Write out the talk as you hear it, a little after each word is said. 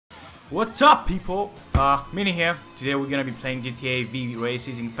What's up, people? Mini here. Today we're gonna be playing GTA V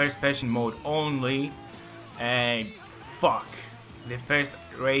races in first person mode only. And fuck, the first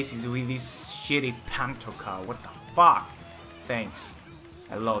race is with this shitty Panto car. What the fuck? Thanks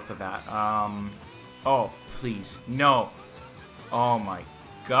a lot for that. Oh please, no. Oh my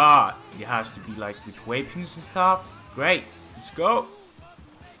god, it has to be like with weapons and stuff. Great, let's go.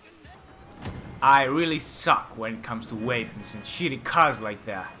 I really suck when it comes to weapons and shitty cars like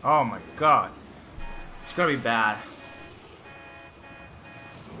that. Oh my god. It's gonna be bad.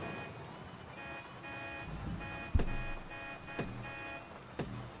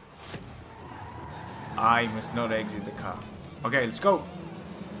 I must not exit the car. Okay, let's go.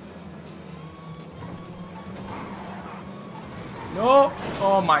 No!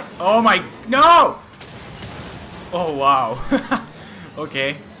 Oh my, no! Oh wow.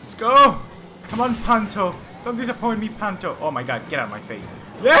 Okay, let's go. Come on, Panto. Don't disappoint me, Panto. Oh my god, get out of my face.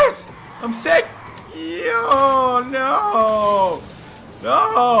 Yes! I'm sick! Oh no!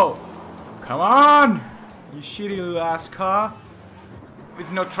 No! Come on! You shitty little ass car.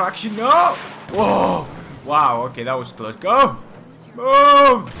 With no traction, no! Whoa! Wow, okay, that was close. Go!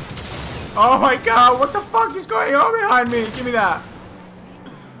 Move! Oh my god, what the fuck is going on behind me? Give me that.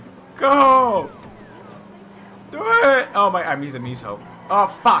 Go! Do it! Oh my, I missed the miso. Oh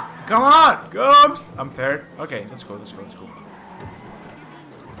fuck! Come on! Go! I'm third. Okay, let's go, let's go, let's go.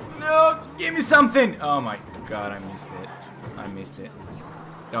 No! Give me something! Oh my god, I missed it. I missed it.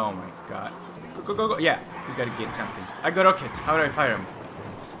 Oh my god. Go, go, go, go. Yeah, we gotta get something. I got rockets. How do I fire him?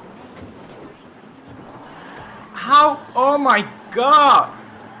 How? Oh my god!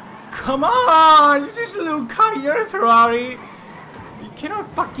 Come on! You're just a little car. You're a Ferrari. You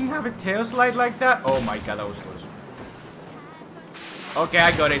cannot fucking have a tail slide like that. Oh my god, that was close. Okay,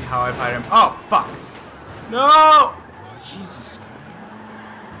 I got it. How I fire him. Oh, fuck. No! Jesus.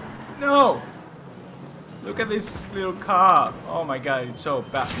 No! Look at this little car. Oh my god, it's so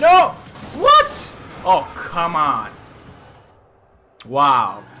bad. No! What? Oh, come on.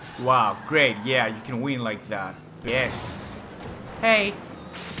 Wow. Wow, great. Yeah, you can win like that. Yes. Hey.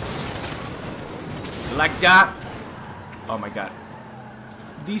 You like that? Oh my god.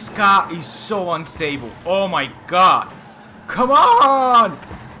 This car is so unstable. Oh my god. Come on!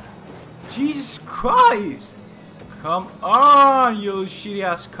 Jesus Christ! Come on, you little shitty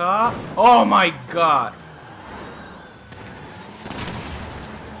ass car! Oh my god!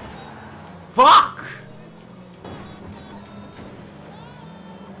 Fuck!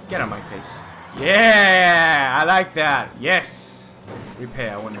 Get out of my face. Yeah! I like that. Yes!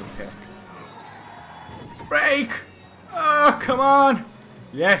 Repair, I want to repair. Brake! Oh, come on!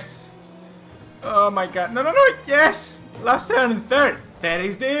 Yes! Oh my god. No, no, no! Yes! Last turn and third. That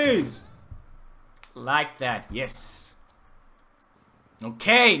is this. Like that. Yes.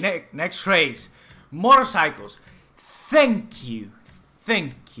 Okay. Next race. Motorcycles. Thank you.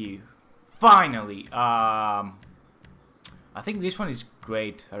 Thank you. Finally. I think this one is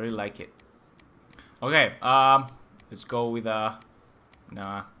great. I really like it. Okay. Let's go with nah.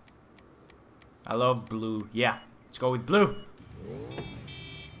 I love blue. Yeah. Let's go with blue.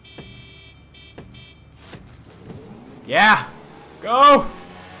 Yeah! Go!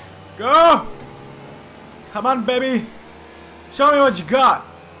 Go! Come on, baby! Show me what you got!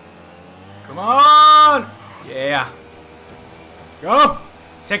 Come on! Yeah! Go!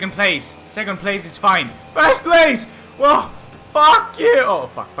 Second place! Second place is fine! First place! Whoa! Fuck you! Oh,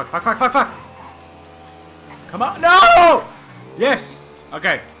 fuck, fuck, fuck, fuck, fuck, fuck! Come on! No! Yes!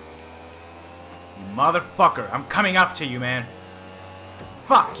 Okay. You motherfucker! I'm coming after you, man!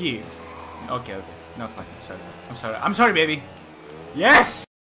 Fuck you! Okay, okay. No, fucking sorry. I'm sorry. I'm sorry, baby. Yes!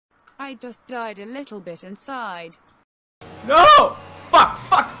 I just died a little bit inside. No! Fuck!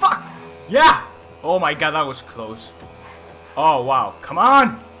 Fuck! Fuck! Yeah! Oh my god, that was close. Oh wow. Come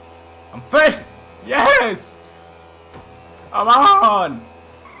on! I'm first! Yes! Come on!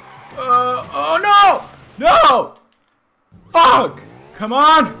 Oh no! No! Fuck! Come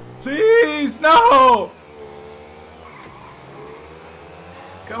on! Please! No!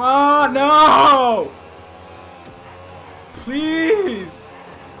 Come on, no! Please!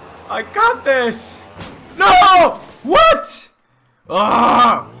 I got this! No! What?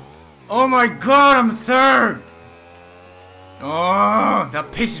 Oh my god, I'm third! Oh,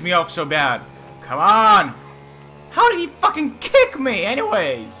 that pisses me off so bad. Come on! How did he fucking kick me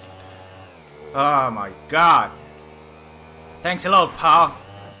anyways? Oh my god. Thanks a lot, pal.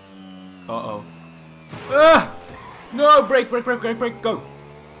 Uh-oh. No, break, break, break, break, break, go!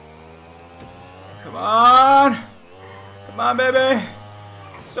 Come on! Come on, baby!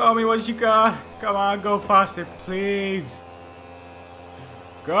 Show me what you got! Come on, go faster, please!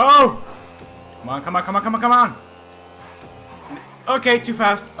 Go! Come on, come on, come on, come on, come on! Okay, too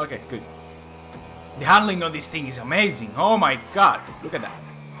fast. Okay, good. The handling on this thing is amazing. Oh my god, look at that.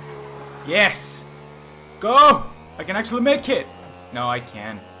 Yes! Go! I can actually make it! No, I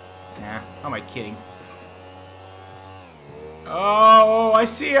can. Nah, how am I kidding? Oh, I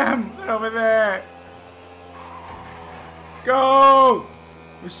see him! They're over there! Go!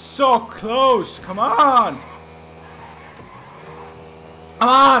 We're so close! Come on! Come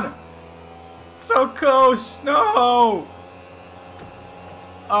on! So close! No!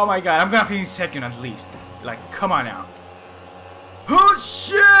 Oh my god, I'm gonna finish second at least. Like, come on now. Oh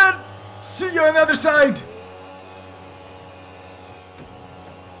shit! See you on the other side!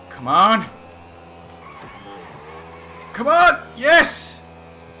 Come on! Come on! Yes!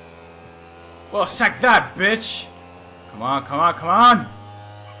 Well, sack that, bitch! Come on, come on, come on!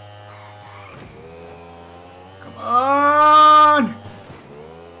 Come on!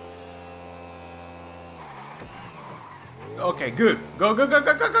 Okay, good. Go, go, go,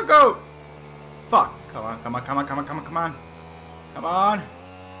 go, go, go, go! Fuck! Come on, come on, come on, come on, come on, come on! Come on!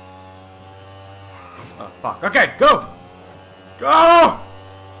 Oh, fuck. Okay, go! Go!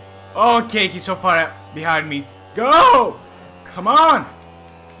 Okay, he's so far behind me. Go! Come on!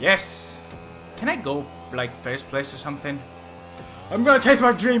 Yes! Can I go, like, first place or something? I'm gonna chase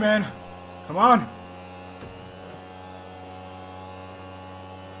my dream, man! Come on!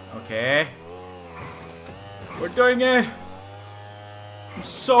 Okay. We're doing it! I'm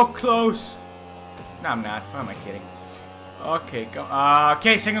so close! No, I'm not. Why am I kidding? Okay, go.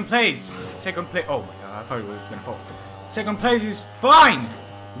 Okay, second place! Second place. Oh my god, I thought it was gonna fall. Second place is fine!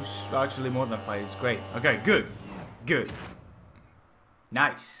 It's actually more than fine. It's great. Okay, good. Good.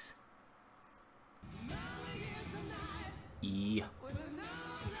 Nice. Yeah.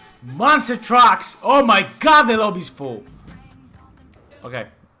 Monster trucks! Oh my god, the lobby's full! Okay,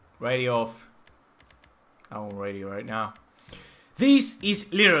 radio off. I'm on radio right now. This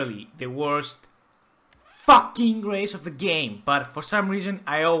is literally the worst fucking race of the game, but for some reason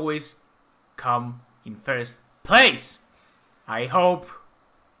I always come in first place. I hope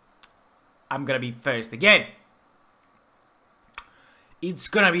I'm gonna be first again. It's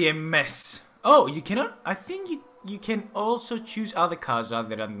gonna be a mess. Oh, you cannot? I think you can also choose other cars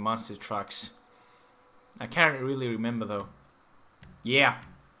other than monster trucks. I can't really remember though. Yeah.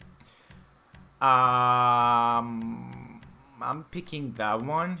 I'm picking that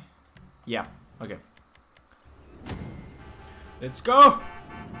one. Yeah, okay. Let's go!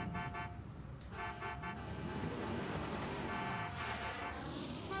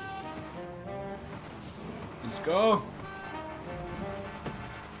 Let's go!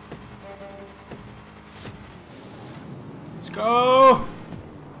 Let's go!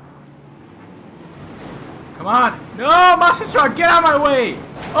 Come on! No, monster truck, get out of my way!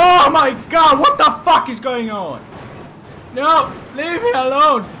 Oh my god, what the fuck is going on? No, leave me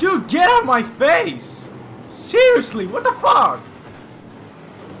alone! Dude, get out of my face! Seriously, what the fuck?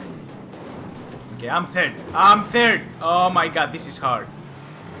 Okay, I'm third. I'm third! Oh my god, this is hard.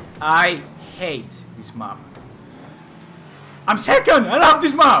 I hate this map. I'm second! I love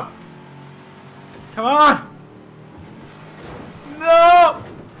this map! Come on! No!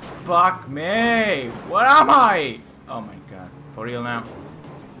 Fuck me! What am I? Oh my god. For real now?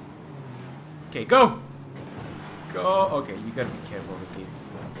 Okay, go! Go! Okay, you gotta be careful with it.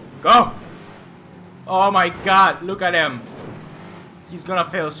 Go! Oh my god, look at him! He's gonna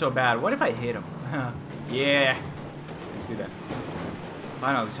fail so bad. What if I hit him? Yeah. Let's do that.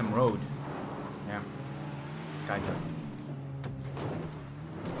 Finally, some road. Yeah. Kinda.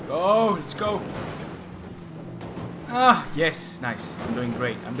 Go! Let's go! Ah, yes, nice. I'm doing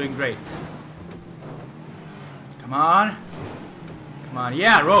great. I'm doing great. Come on. Come on.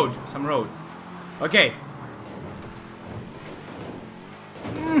 Yeah, road. Some road. Okay.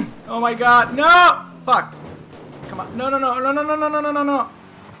 Oh my god. No! Fuck. Come on. No, no, no. No, no, no, no, no, no, no, no.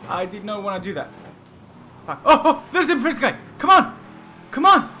 I did not want to do that. Fuck. Oh, oh, there's the first guy. Come on. Come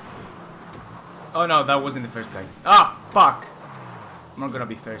on. Oh no, that wasn't the first guy. Ah, fuck. I'm not gonna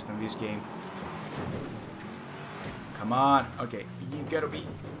be first in this game. Come on. Okay, you gotta be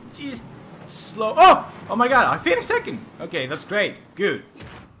just slow. Oh! Oh my god, I finished second. Okay, that's great. Good.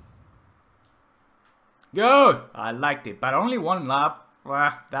 Good. I liked it, but only one lap.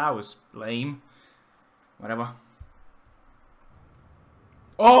 Well, that was lame. Whatever.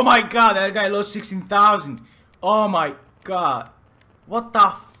 Oh my god, that guy lost 16,000. Oh my god. What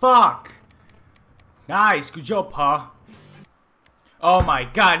the fuck? Nice, good job, huh? Oh my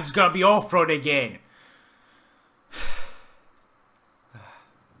god, it's gonna be off-road again.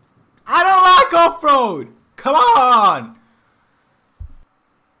 I don't like off-road! Come on!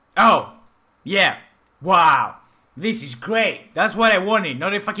 Oh, yeah. Wow. This is great. That's what I wanted.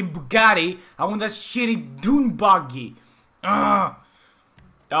 Not a fucking Bugatti. I want that shitty dune buggy. Ugh.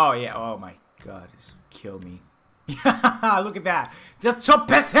 Oh, yeah. Oh, my God. This will kill me. Look at that. That's so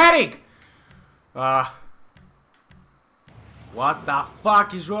pathetic. What the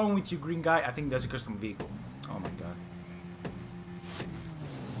fuck is wrong with you, green guy? I think that's a custom vehicle. Oh, my God.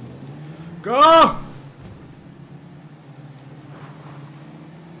 Go!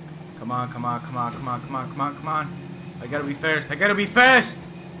 Come on, come on, come on, come on, come on, come on, come on. I gotta be first. I gotta be first!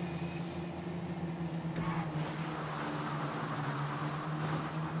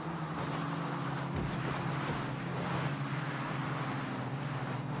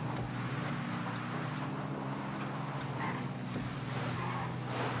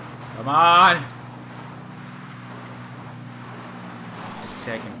 Come on!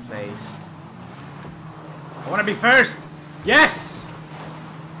 Second place. I wanna be first! Yes!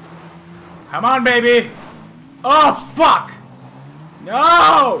 Come on, baby! Oh, fuck!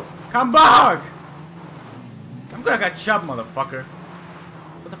 No! Come back! I'm gonna get chopped, motherfucker.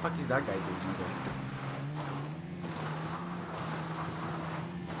 What the fuck is that guy doing?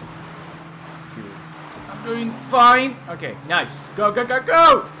 I'm doing fine. Okay, nice. Go, go, go,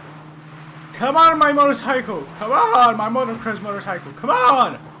 go! Come on, my motorcycle! Come on, my motocross motorcycle! Come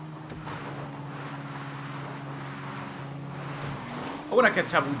on! I wanna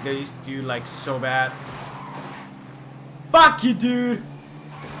catch up with this dude like so bad. Fuck you, dude!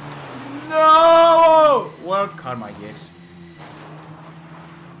 No! Well, karma, I guess.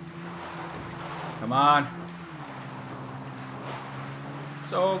 Come on.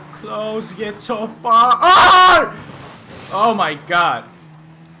 So close, yet so far. Oh! Oh my God.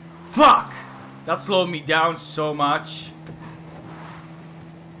 Fuck! That slowed me down so much.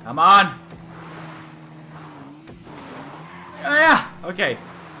 Come on. Yeah, okay.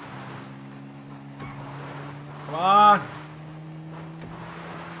 Come on.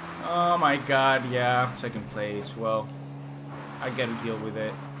 Oh my God, yeah, second place. Well, I gotta deal with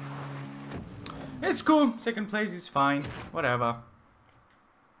it. It's cool. Second place is fine. Whatever.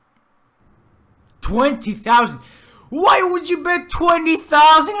 20,000. Why would you bet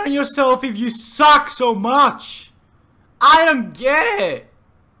 20,000 on yourself if you suck so much? I don't get it.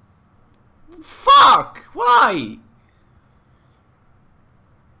 Fuck. Why?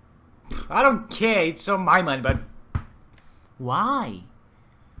 I don't care. It's on my money, but why?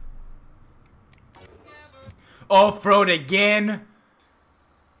 Off-road again?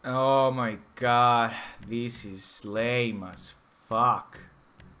 Oh my God. This is lame as fuck.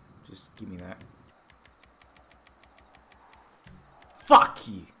 Just give me that. Fuck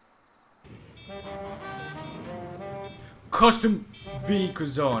you. Custom vehicle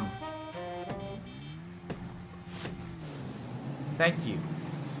zone. Thank you.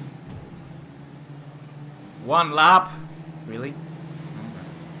 One lap? Really?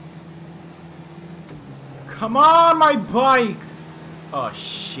 Come on, my bike! Oh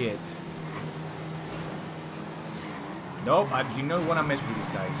shit. Nope, I do not want to mess with these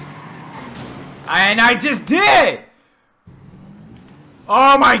guys. And I just did!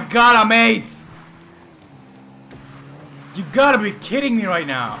 Oh my God, I'm 8th! You gotta be kidding me right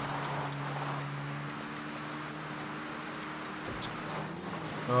now.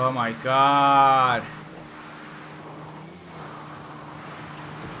 Oh my God.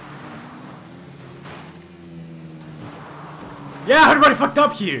 Yeah, everybody fucked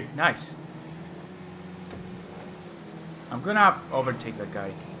up here. Nice. I'm gonna overtake that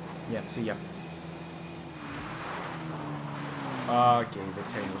guy. Yeah, see ya. Okay, the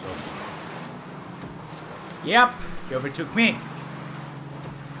turn was over. Yep, he overtook me.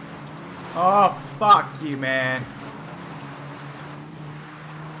 Oh, fuck you, man.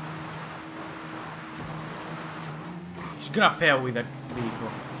 He's gonna fail with that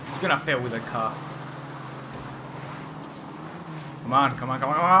vehicle. He's gonna fail with that car. Come on, come on, come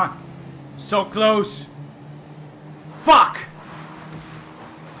on, come on. So close. Fuck!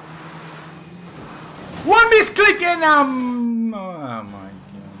 One misclick and oh my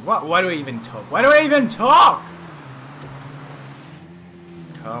God. Why do I even talk? Why do I even talk?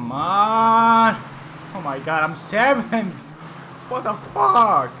 Come on. Oh my God, I'm 7th. What the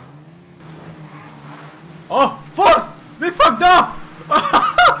fuck? Oh, 4th! They fucked up!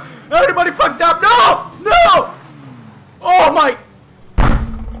 Everybody fucked up! No! No! Oh my...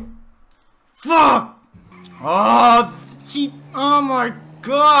 Fuck! Oh, oh my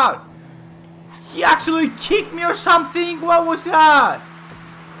God! He actually kicked me or something? What was that?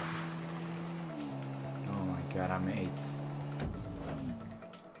 Oh my God, I'm 8th.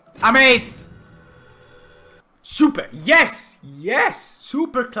 I'm 8th! Super! Yes! Yes!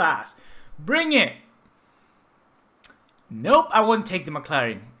 Super class! Bring it! Nope, I won't take the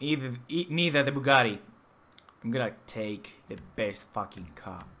McLaren. Neither the Bugatti. I'm gonna take the best fucking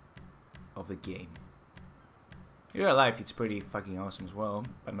car of the game. In real life, it's pretty fucking awesome as well,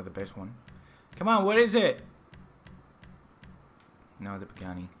 but not the best one. Come on, what is it? No, the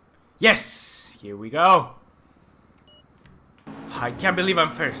Bugatti. Yes! Here we go! I can't believe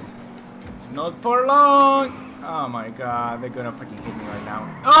I'm first. Not for long! Oh my god, they're gonna fucking hit me right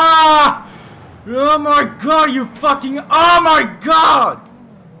now. Ah! Oh my god, you fucking... Oh my god!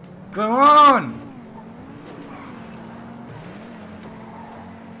 Come on!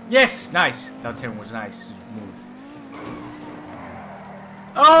 Yes, nice. That turn was nice, smooth.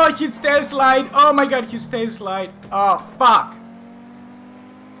 Oh, huge tail slide. Oh my god, huge tail slide. Oh, fuck.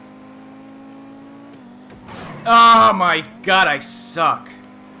 Oh my god, I suck.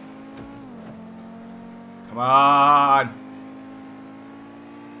 Come on.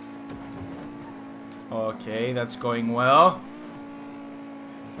 Okay, that's going well.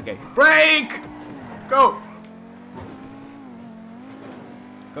 Okay, brake! Go!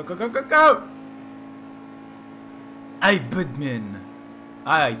 Go, go, go, go, go! Hey, Budman.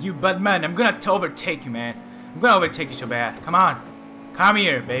 You Budman, I'm gonna overtake you, man. I'm gonna overtake you so bad. Come on. Come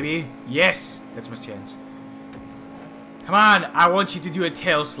here, baby. Yes, that's my chance. Come on, I want you to do a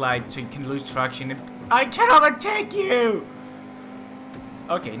tail slide so you can lose traction. I can overtake you!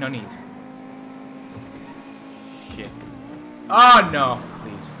 Okay, no need. Shit. Oh, no.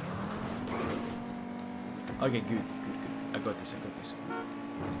 Please. Okay, good, good, good. I got this, I got this.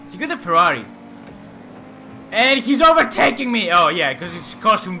 You got the Ferrari. And he's overtaking me! Oh, yeah, because it's a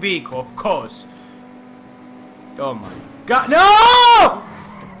costume vehicle, of course. Oh, my God. No!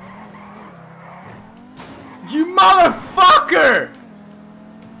 You motherfucker!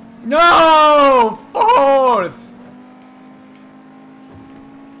 No! Fourth!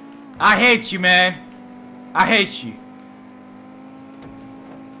 I hate you, man. I hate you.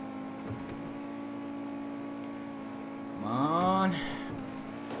 Come on.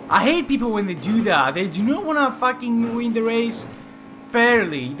 I hate people when they do that. They do not want to fucking win the race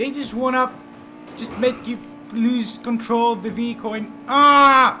fairly. They just want to just make you lose control of the vehicle and...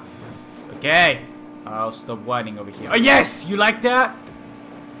 Ah! Okay. I'll stop whining over here. Oh, yes! You like that?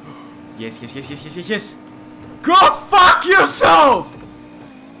 Yes, yes, yes, yes, yes, yes, yes. Go fuck yourself!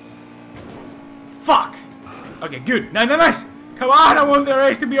 Fuck! Okay, good. No, no, nice! Come on, I want the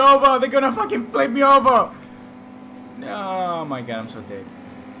race to be over! They're gonna fucking flip me over! Oh my god, I'm so dead.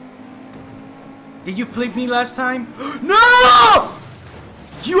 Did you flip me last time? No!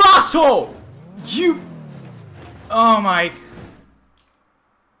 You asshole! You... Oh my...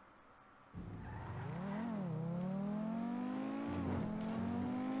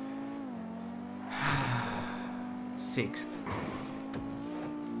 Sixth.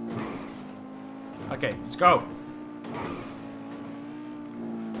 Okay, let's go.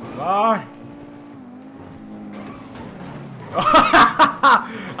 Come on.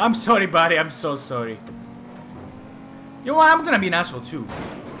 I'm sorry, buddy. I'm so sorry. You know what? I'm gonna be an asshole too.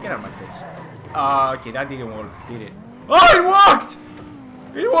 Get out of my face. Okay, that didn't work, did it? Oh, it worked!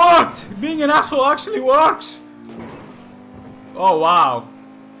 It worked! Being an asshole actually works! Oh, wow.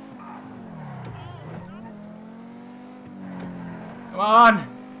 Come on!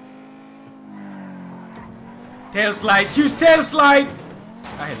 Tail slide! Use tail slide!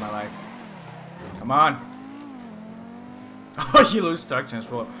 I hate my life. Come on! Oh, you lose traction as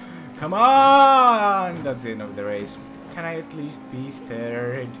well. Come on! That's the end of the race. Can I at least be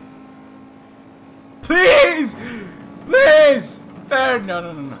third? Please! Please! Third! No,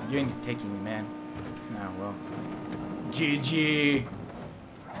 no, no, no. You ain't taking me, man. Ah, well. GG!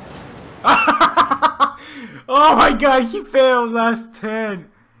 Oh my god, he failed last turn.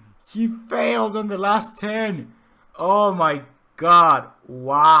 He failed on the last turn. Oh my god.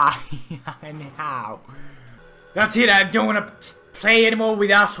 Why and how? That's it. I don't want to play anymore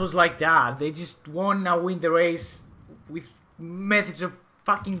with assholes like that. They just want to win the race with methods of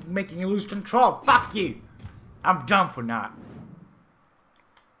fucking making you lose control. Fuck you. I'm done for now.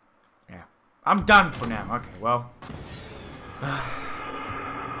 Yeah. I'm done for now. Okay, well.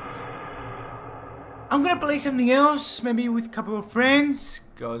 I'm gonna play something else, maybe with a couple of friends,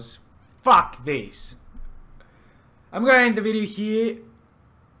 because fuck this. I'm gonna end the video here.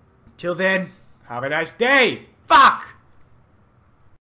 Till then, have a nice day. Fuck!